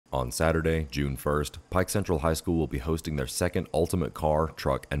On Saturday, June 1st, Pike Central High School will be hosting their second Ultimate Car,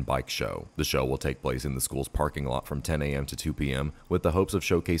 Truck, and Bike Show. The show will take place in the school's parking lot from 10 a.m. to 2 p.m. with the hopes of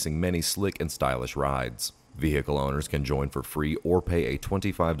showcasing many slick and stylish rides. Vehicle owners can join for free or pay a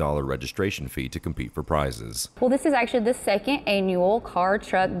 $25 registration fee to compete for prizes. Well, this is actually the second annual Car,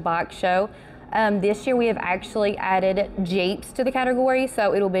 Truck, Bike Show. This year we have actually added Jeeps to the category,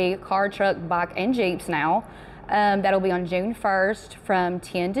 so it'll be Car, Truck, Bike, and Jeeps now. That'll be on June 1st from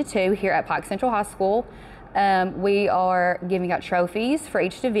 10 to 2 here at Pike Central High School. We are giving out trophies for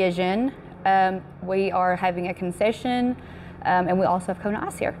each division. We are having a concession, and we also have cone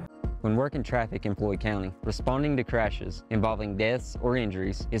ice here. When working traffic in Floyd County, responding to crashes involving deaths or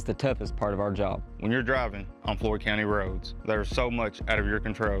injuries is the toughest part of our job. When you're driving on Floyd County roads, there's so much out of your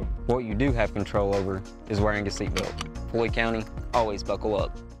control. What you do have control over is wearing a seatbelt. Floyd County, always buckle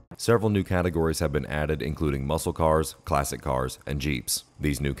up. Several new categories have been added, including muscle cars, classic cars, and Jeeps.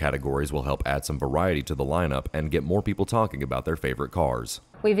 These new categories will help add some variety to the lineup and get more people talking about their favorite cars.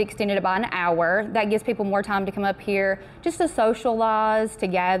 We've extended it by an hour. That gives people more time to come up here just to socialize, to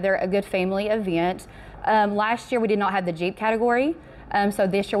gather, a good family event. Last year we did not have the Jeep category, so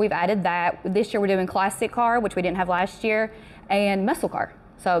this year we've added that. This year we're doing classic car, which we didn't have last year, and muscle car.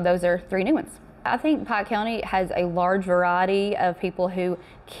 So those are 3 new ones. I think Pike County has a large variety of people who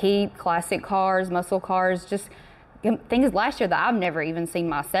keep classic cars, muscle cars, just things last year that I've never even seen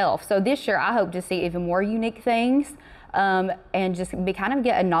myself. So this year I hope to see even more unique things and just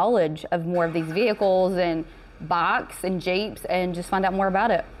get a knowledge of more of these vehicles and bikes and Jeeps and just find out more about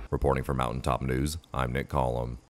it. Reporting for Mountaintop News, I'm Nick Collum.